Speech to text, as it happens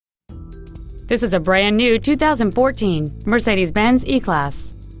This is a brand new 2014 Mercedes-Benz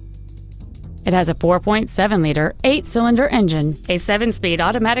E-Class. It has a 4.7-liter, 8-cylinder engine, a 7-speed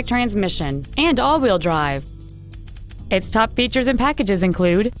automatic transmission, and all-wheel drive. Its top features and packages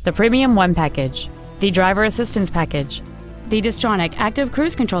include the Premium One package, the Driver Assistance package, the Distronic Active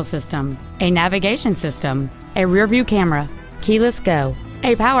Cruise Control System, a navigation system, a rear-view camera, keyless go,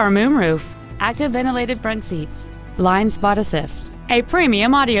 a power moonroof, active ventilated front seats, blind spot assist, a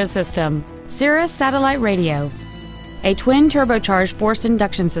premium audio system, Sirius satellite radio, a twin turbocharged forced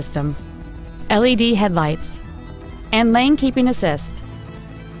induction system, LED headlights, and lane keeping assist.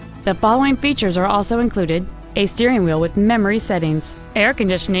 The following features are also included: a steering wheel with memory settings, air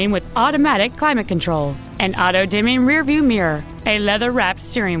conditioning with automatic climate control, an auto-dimming rear-view mirror, a leather-wrapped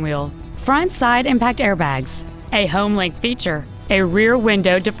steering wheel, front side impact airbags, a home link feature, a rear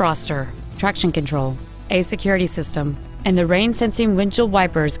window defroster, traction control, a security system, and the rain-sensing windshield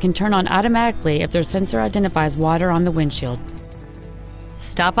wipers can turn on automatically if their sensor identifies water on the windshield.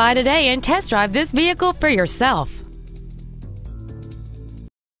 Stop by today and test drive this vehicle for yourself.